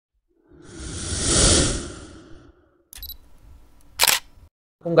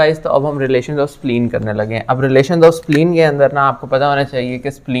Guys तो अब हम रिलेशंस ऑफ स्प्लीन करने लगे हैं। अब रिलेशंस ऑफ स्प्लीन के अंदर ना आपको पता होना चाहिए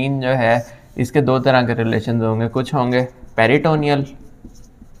कि स्प्लीन जो है इसके दो तरह के रिलेशंस होंगे। कुछ होंगे पेरिटोनियल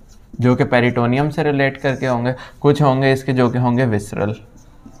जो कि पेरिटोनियम से रिलेट करके होंगे, कुछ होंगे इसके जो कि होंगे विसरल।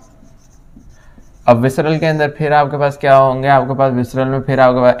 अब विसरल के अंदर फिर आपके पास क्या होंगे, आपके पास विसरल में फिर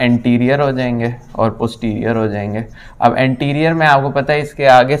आपके पास एंटीरियर हो जाएंगे और पोस्टीरियर हो जाएंगे। अब एंटीरियर में आपको पता है इसके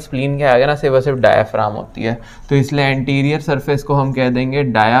आगे स्प्लीन के आगे ना सिर्फ डायाफ्राम होती है, तो इसलिए एंटीरियर सरफेस को हम कह देंगे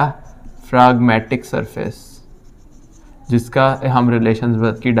डायाफ्रागमेटिक सरफेस, जिसका हम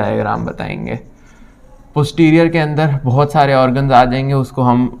रिलेशंस की डायग्राम बताएंगे। पोस्टीरियर के अंदर बहुत सारे ऑर्गन्स आ जाएंगे, उसको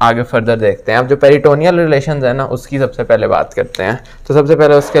हम आगे फर्दर देखते हैं। अब जो पेरिटोनियल रिलेशंस है ना उसकी सबसे पहले बात करते हैं। तो सबसे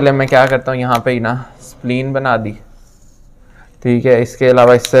पहले उसके लिए मैं क्या करता हूँ, यहाँ पे ही ना स्प्लीन बना दी, ठीक है। इसके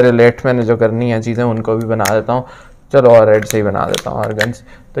अलावा इससे रिलेट मैंने जो करनी है चीज़ें उनको भी बना देता हूँ। चलो और रेड से ही बना देता हूँ ऑर्गन्स।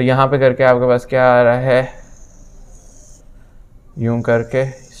 तो यहाँ पे करके आपके पास क्या आ रहा है, यूं करके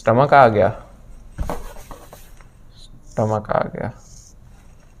स्टमक आ गया, स्टमक आ गया।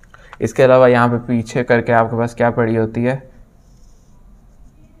 इसके अलावा यहाँ पे पीछे करके आपके पास क्या पड़ी होती है,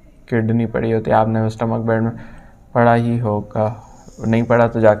 किडनी पड़ी होती है। आपने स्टमक बेड में पढ़ा ही होगा, नहीं पढ़ा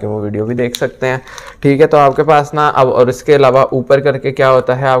तो जाके वो वीडियो भी देख सकते हैं, ठीक है। तो आपके पास ना अब और इसके अलावा ऊपर करके क्या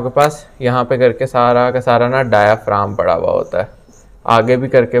होता है, आपके पास यहाँ पे करके सारा का सारा ना डायाफ्राम पड़ा हुआ होता है। आगे भी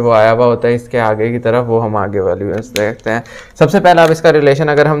करके वो आया हुआ होता है इसके आगे की तरफ, वो हम आगे वाली में देखते हैं। सबसे पहला अब इसका रिलेशन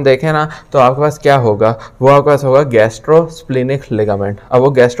अगर हम देखें ना तो आपके पास क्या होगा, वो आपके पास होगा गैस्ट्रोस्प्लीनिक लिगामेंट। अब वो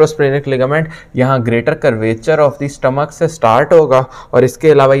गैस्ट्रोस्प्लीनिक लिगामेंट यहाँ greater curvature of the stomach से स्टार्ट होगा, और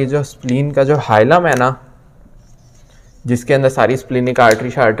इसके अलावा ये जो स्प्लीन का जो हाइलम है ना, जिसके अंदर सारी स्प्लीनिक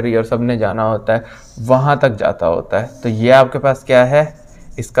आर्टरी शार्टरी और सब ने जाना होता है, वहाँ तक जाता होता है। तो ये आपके पास क्या है,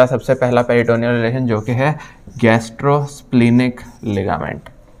 इसका सबसे पहला पेरिटोनियल रिलेशन जो कि है गैस्ट्रोस्प्लीनिक लिगामेंट।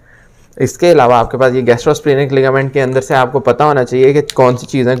 इसके अलावा आपके पास ये गैस्ट्रोस्प्लीनिक लिगामेंट के अंदर से आपको पता होना चाहिए कि कौन सी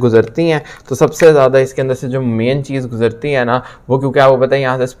चीज़ें गुजरती हैं। तो सबसे ज़्यादा इसके अंदर से जो मेन चीज़ गुजरती है ना, वो क्योंकि आपको पता है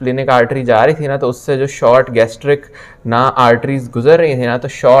यहाँ से स्प्लीनिक आर्टरी जा रही थी ना, तो उससे जो शॉर्ट गैस्ट्रिक ना आर्टरीज गुजर रही थी ना, तो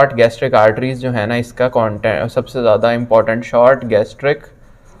शॉर्ट गैस्ट्रिक आर्टरीज जो है ना, इसका कॉन्टेंट सबसे ज़्यादा इंपॉर्टेंट शॉर्ट गैस्ट्रिक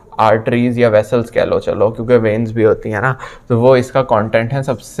आर्टरीज या वेसल्स कह लो, चलो, क्योंकि वेन्स भी होती है ना, तो वो इसका कंटेंट है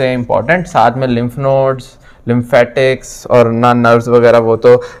सबसे इम्पॉर्टेंट। साथ में लिम्फ नोड्स, लिम्फेटिक्स और ना नर्व्स वगैरह, वो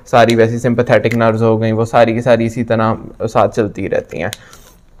तो सारी वैसी सिंपैथेटिक नर्व्स हो गई, वो सारी की सारी इसी तरह साथ चलती रहती हैं।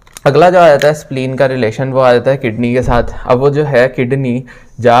 अगला जो आ जाता है स्प्लीन का रिलेशन, वो आ जाता है किडनी के साथ। अब वो जो है किडनी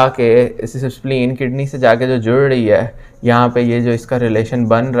जाके स्प्लीन किडनी से जाके जो जुड़ रही है, यहाँ पे ये जो इसका रिलेशन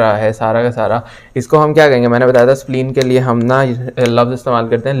बन रहा है सारा का सारा, इसको हम क्या कहेंगे, मैंने बताया था स्प्लीन के लिए हम ना लफ्ज़ इस्तेमाल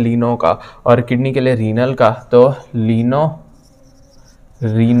करते हैं लीनो का, और किडनी के लिए रीनल का। तो लीनो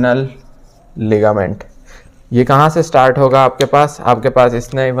रीनल लिगामेंट ये कहाँ से स्टार्ट होगा आपके पास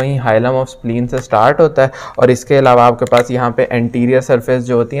इसने वहीं हाइलम ऑफ स्प्लीन से स्टार्ट होता है। और इसके अलावा आपके पास यहाँ पे एंटीरियर सरफेस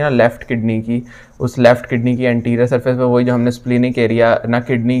जो होती है ना लेफ़्ट किडनी की, उस लेफ़्ट किडनी की एंटीरियर सरफेस पे वही जो हमने स्प्लीनिक एरिया ना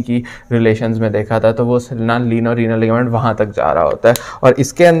किडनी की रिलेशंस में देखा था, तो वो ना लीनो रीनल लिगामेंट वहाँ तक जा रहा होता है। और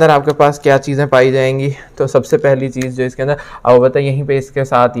इसके अंदर आपके पास क्या चीज़ें पाई जाएंगी, तो सबसे पहली चीज़ जो इसके अंदर अब बता, यहीं पर इसके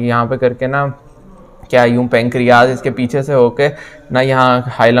साथ यहाँ पर करके ना क्या यूं पेंक्रियाज इसके पीछे से होके ना यहाँ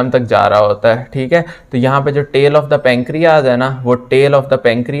हाइलम तक जा रहा होता है, ठीक है। तो यहाँ पे जो टेल ऑफ द पेंक्रियाज है ना, वो टेल ऑफ द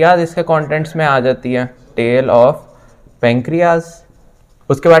पेंक्रियाज इसके कंटेंट्स में आ जाती है, टेल ऑफ पेंक्रियाज।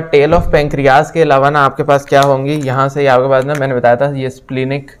 उसके बाद टेल ऑफ पेंक्रियाज के अलावा ना आपके पास क्या होंगी, यहाँ से आपके पास ना मैंने बताया था ये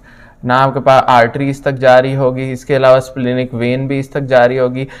स्प्लीनिक ना आपके पास आर्टरी इस तक जा रही होगी, इसके अलावा स्प्लीनिक वेन भी इस तक जा रही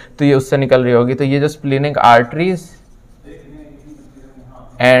होगी, तो ये उससे निकल रही होगी। तो ये जो स्प्लीनिक आर्टरीज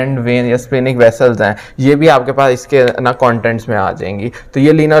एंड वेन या स्प्लीनिक वेसल्स हैं, ये भी आपके पास इसके ना कंटेंट्स में आ जाएंगी। तो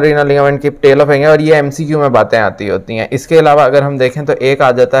ये लीनो रीनल लिगामेंट की टेल ऑफ है, और ये एमसीक्यू में बातें आती होती हैं। इसके अलावा अगर हम देखें तो एक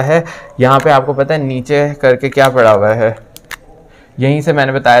आ जाता है यहाँ पे, आपको पता है नीचे करके क्या पड़ा हुआ है, यहीं से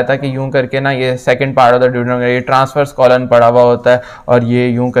मैंने बताया था कि यूं करके ना ये second part of the duodenum, ये ट्रांसवर्स कॉलन पड़ा हुआ होता है, और ये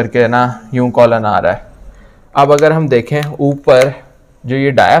यूं करके ना यूं कॉलन आ रहा है। अब अगर हम देखें ऊपर जो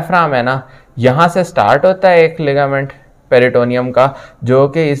ये डायाफ्राम है ना, यहाँ से स्टार्ट होता है एक लिगामेंट पेरिटोनियम का, जो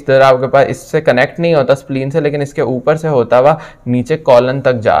कि इस तरह आपके पास इससे कनेक्ट नहीं होता स्प्लीन से, लेकिन इसके ऊपर से होता हुआ नीचे कॉलन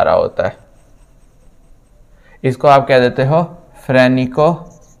तक जा रहा होता है। इसको आप कह देते हो फ्रेनिको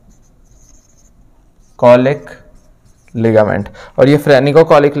कॉलिक लिगामेंट। और ये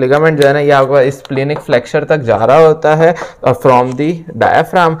फ्रेनिकोकॉलिक लिगामेंट जो है ना, ये आपका स्प्लीनिक फ्लेक्सर तक जा रहा होता है और फ्रॉम दी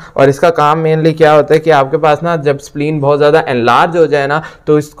डायाफ्राम। और इसका काम मेनली क्या होता है कि आपके पास ना जब स्प्लीन बहुत ज़्यादा एनलार्ज हो जाए ना,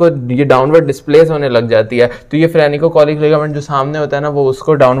 तो इसको ये डाउनवर्ड डिस्प्लेस होने लग जाती है। तो ये फ्रेनिकोकॉलिक लिगामेंट जो सामने होता है ना, वो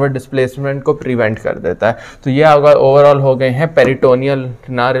उसको डाउनवर्ड डिस्प्लेसमेंट को प्रिवेंट कर देता है। तो ये ओवरऑल हो गए हैं पेरिटोनियल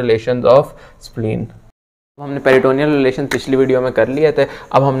ना रिलेशंस ऑफ स्प्लीन। हमने पेरिटोनियल रिलेशन पिछली वीडियो में कर लिए थे,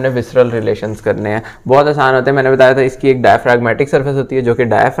 अब हमने विसरल रिलेशंस करने हैं। बहुत आसान होते हैं। मैंने बताया था इसकी एक डायफ्रैग्मेटिक सरफेस होती है जो कि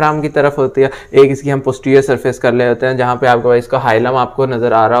डायफ्राम की तरफ होती है, एक इसकी हम पोस्टीरियर सरफेस कर ले होते हैं जहाँ पे आपको इसका हाइलम आपको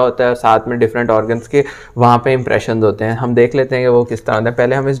नज़र आ रहा होता है और साथ में डिफरेंट ऑर्गन्स के वहाँ पे इंप्रेशन होते हैं। हम देख लेते हैं कि वो किस तरह होते हैं।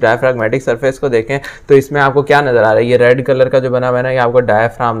 पहले हम इस डायफ्रैग्मेटिक सरफेस को देखें तो इसमें आपको क्या नज़र आ रहा है, ये रेड कलर का जो बना हुआ है ना, ये आपको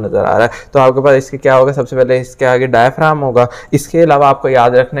डायफ्राम नज़र आ रहा है। तो आपके पास इसके क्या होगा, सबसे पहले इसके आगे डायफ्राम होगा। इसके अलावा आपको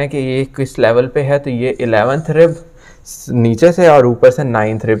याद रखना है कि ये किस लेवल पे है, तो ये 11th रिब नीचे से और ऊपर से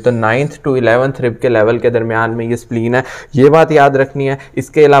 9th रिब, तो 9th to 11th रिब के लेवल के दरमियान में ये स्प्लीन है, ये बात याद रखनी है।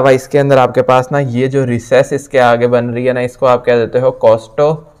 इसके अलावा इसके अंदर आपके पास ना ये जो रिसेस इसके आगे बन रही है ना, इसको आप कह देते हो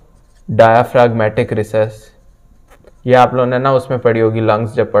कोस्टो डायाफ्राग्मेटिक रिसेस। ये आप लोगों ने ना उसमें पढ़ी होगी,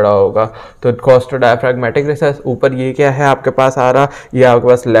 लंग्स जब पढ़ा होगा। तो कोस्टो डायाफ्राग्मेटिक रिसेस, ऊपर ये क्या है आपके पास आ रहा, ये आपके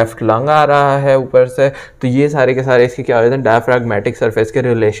पास लेफ्ट लंग आ रहा है ऊपर से। तो ये सारे के सारे इसके क्या हो जाते हैं, डायाफ्राग्मेटिक सरफेस के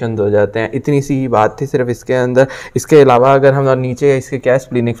रिलेशन हो जाते हैं। इतनी सी बात थी सिर्फ इसके अंदर। इसके अलावा अगर हम नीचे इसके क्या है,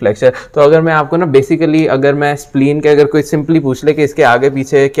 स्प्लीनिक फ्लेक्चर। तो अगर मैं आपको ना बेसिकली अगर मैं स्प्लीन के अगर कोई सिंपली पूछ ले कि इसके आगे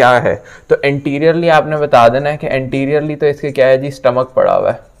पीछे क्या है, तो एंटीरियरली आपने बता देना है कि एंटीरियरली तो इसके क्या है जी, स्टमक पड़ा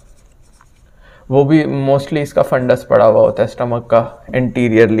हुआ है। वो भी मोस्टली इसका फंडस पड़ा हुआ होता है स्टमक का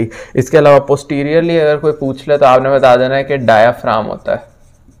एंटीरियरली। इसके अलावा पोस्टीरियरली अगर कोई पूछ ले तो आपने बता देना है कि डायाफ्राम होता है,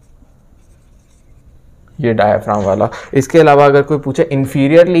 ये डायाफ्राम वाला। इसके अलावा अगर कोई पूछे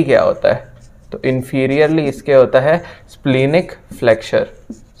इंफीरियरली क्या होता है, तो इंफीरियरली इसके होता है स्प्लीनिक फ्लेक्चर,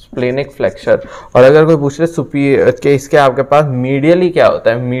 स्प्लीनिक फ्लेक्चर। और अगर कोई पूछ रहे सुपीरियर के इसके आपके पास मीडियली क्या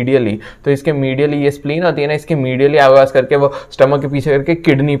होता है, मीडियली, तो इसके मीडियली ये स्प्लीन होती है ना, इसके मीडियली आवाज करके वो स्टमक के पीछे करके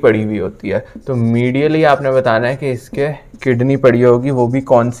किडनी पड़ी हुई होती है। तो मीडियली आपने बताना है कि इसके किडनी पड़ी होगी, वो भी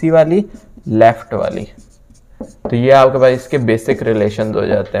कौन सी वाली, लेफ्ट वाली। तो ये आपके पास इसके बेसिक रिलेशन हो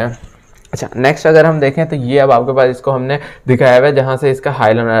जाते हैं। अच्छा, नेक्स्ट अगर हम देखें तो ये अब आपके पास इसको हमने दिखाया हुआ है जहाँ से इसका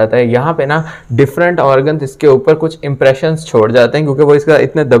हाइलम आ जाता है। यहाँ पे ना डिफरेंट ऑर्गन इसके ऊपर कुछ इंप्रेशंस छोड़ जाते हैं क्योंकि वो इसका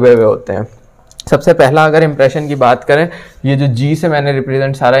इतने दबे हुए होते हैं। सबसे पहला अगर इंप्रेशन की बात करें, ये जो जी से मैंने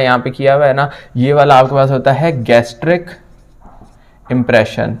रिप्रेजेंट सारा यहाँ पे किया हुआ है ना, ये वाला आपके पास होता है गैस्ट्रिक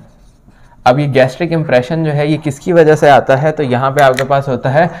इंप्रेशन। अब ये गैस्ट्रिक इंप्रेशन जो है ये किसकी वजह से आता है, तो यहाँ पे आपके पास होता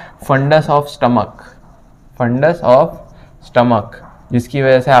है funds of stomach, funds of stomach, जिसकी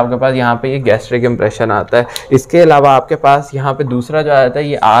वजह से आपके पास यहाँ पे ये गैस्ट्रिक इंप्रेशन आता है। इसके अलावा आपके पास यहाँ पे दूसरा जो आता है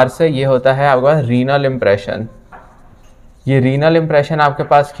ये आर से, ये होता है आपके पास रीनल इंप्रेशन। ये रीनल इंप्रेशन आपके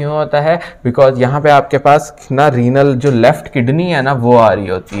पास क्यों होता है, बिकॉज यहाँ पे आपके पास ना रीनल जो लेफ्ट किडनी है ना वो आ रही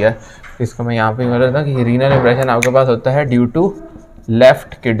होती है। इसको मैं यहाँ पे बोल रहा था कि रीनल इंप्रेशन आपके पास होता है ड्यू टू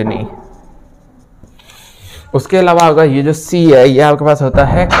लेफ्ट किडनी। उसके अलावा होगा ये जो सी है, ये आपके पास होता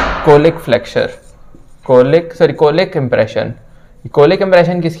है colic flexure, colic impression. Colic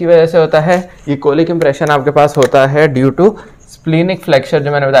impression किसकी वजह से होता है, ये कोलिक इंप्रेशन आपके पास होता है ड्यू टू स्प्लीनिक फ्लेक्चर,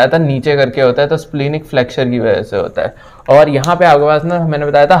 जो मैंने बताया था नीचे करके होता है, तो स्प्लीनिक फ्लेक्चर की वजह से होता है। और यहाँ पे आपके पास ना मैंने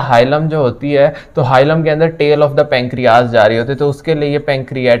बताया था हाइलम जो होती है, तो हाइलम के अंदर टेल ऑफ द पेंक्रियाज जा रही होती है, तो उसके लिए ये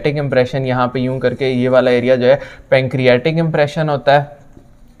पेंक्रियाटिक इंप्रेशन यहाँ पे यूं करके ये वाला एरिया जो है पेंक्रियाटिक इंप्रेशन होता है।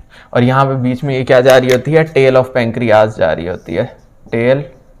 और यहाँ पे बीच में ये क्या जा रही होती है, टेल ऑफ पेंक्रियाज जा रही होती है, टेल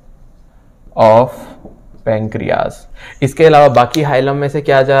ऑफ पेंक्रियाज। इसके अलावा बाकी हाइलम में से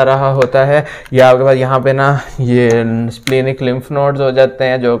क्या जा रहा होता है, या आपके पास यहाँ पे ना ये स्प्लेनिक लिम्फ नोड्स हो जाते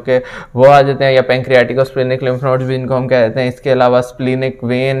हैं जो कि वो आ जाते हैं, या पेंक्रियाटिक और स्प्लेनिक लिम्फ नोड्स भी इनको हम कहते हैं। इसके अलावा स्प्लीनिक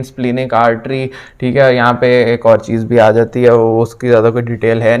वेन, स्प्लीनिक आर्टरी, ठीक है। यहाँ पे एक और चीज़ भी आ जाती है, वो उसकी ज़्यादा कोई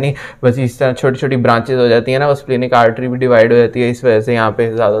डिटेल है नहीं, बस इस तरह छोटी छोटी ब्रांचेज हो जाती है ना, वो स्प्लीनिक आर्टरी भी डिवाइड हो जाती है, इस वजह से यहाँ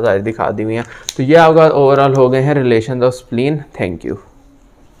पे ज़्यादा सारी दिखा दी हुई हैं। तो ये आपका ओवरऑल हो गए हैं relation of spleen. Thank you.